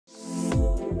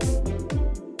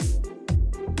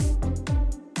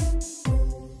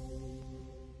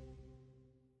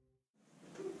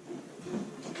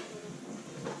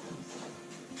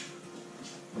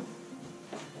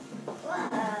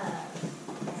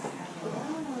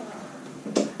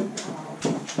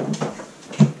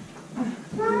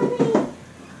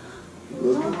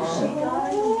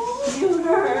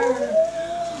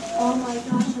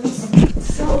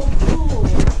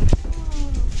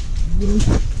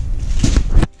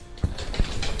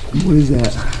What is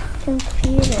that?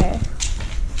 Computer.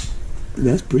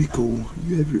 That's pretty cool.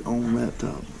 You have your own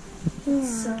laptop. Yeah.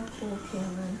 So cool,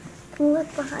 Cameron. And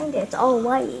look behind it. It's all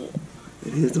white.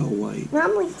 It is all white.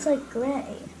 Normally it's like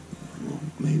gray. Well,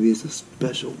 maybe it's a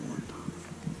special one.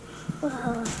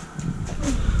 Whoa.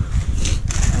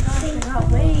 I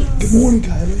cannot wait. Good morning,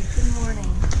 Kylie. Good morning.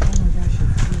 Oh my gosh,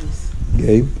 you're please.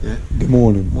 Gabe. Yeah. Good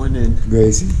morning. Morning.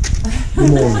 Gracie. Good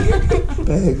morning.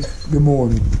 Bags. Good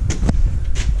morning.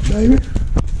 Baby.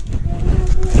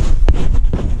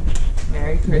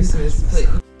 Merry Christmas, please.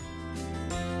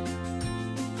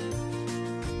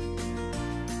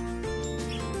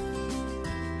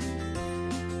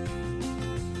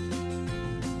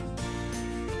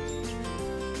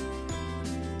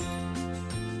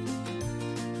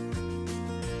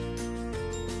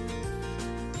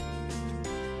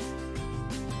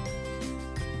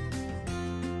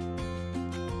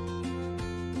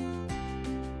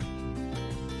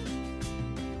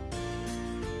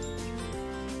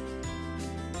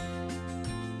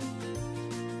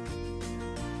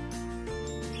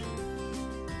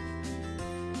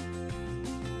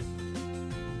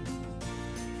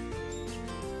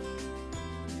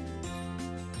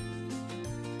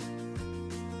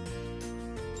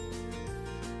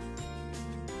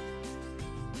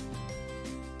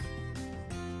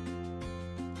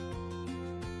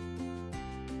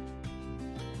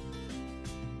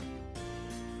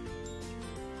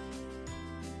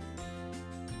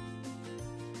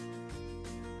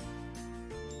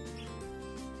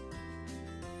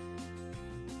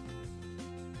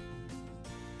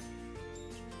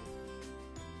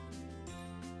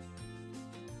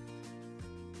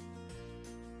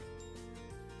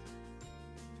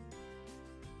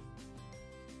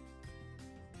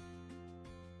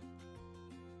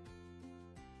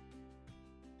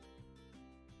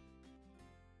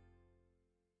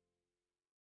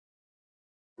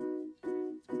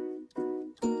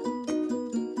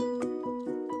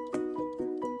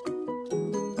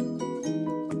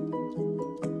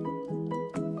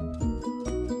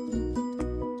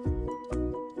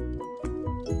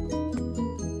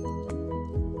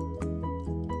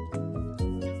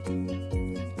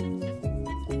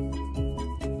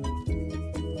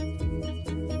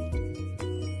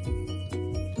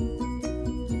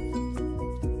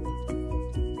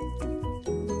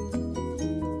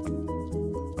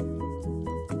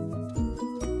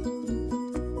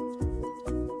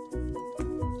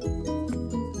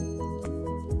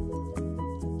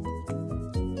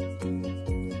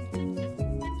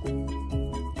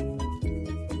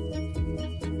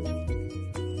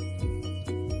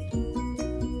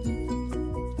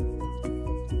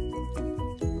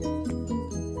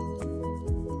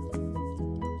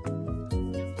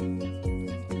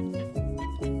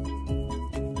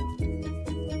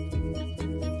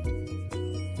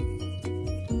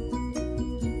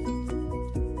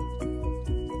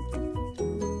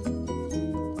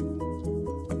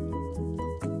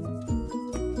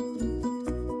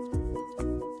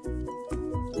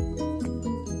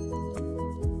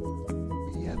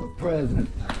 Present.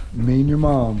 Me and your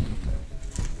mom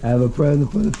have a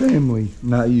present for the family.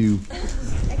 Not you.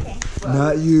 Okay.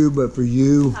 Not you, but for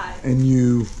you and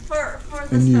you. For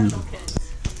the And you. special kids.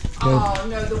 Oh,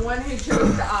 no, the one who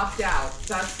chose to opt out.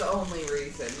 That's the only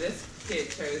reason. This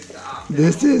kid chose to opt out.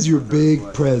 This is your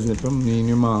big present from me and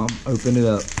your mom. Open it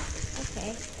up.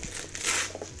 Okay.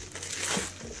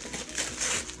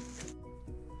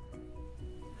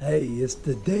 Hey, it's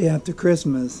the day after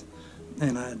Christmas,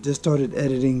 and I just started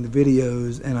editing the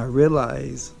videos, and I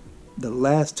realized the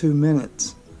last 2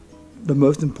 minutes, the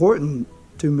most important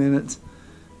 2 minutes,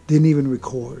 didn't even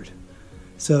record.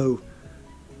 So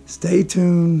stay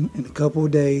tuned. In a couple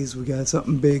of days, we got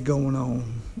something big going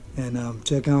on, and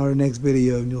check out our next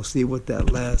video, and you'll see what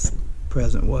that last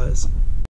present was.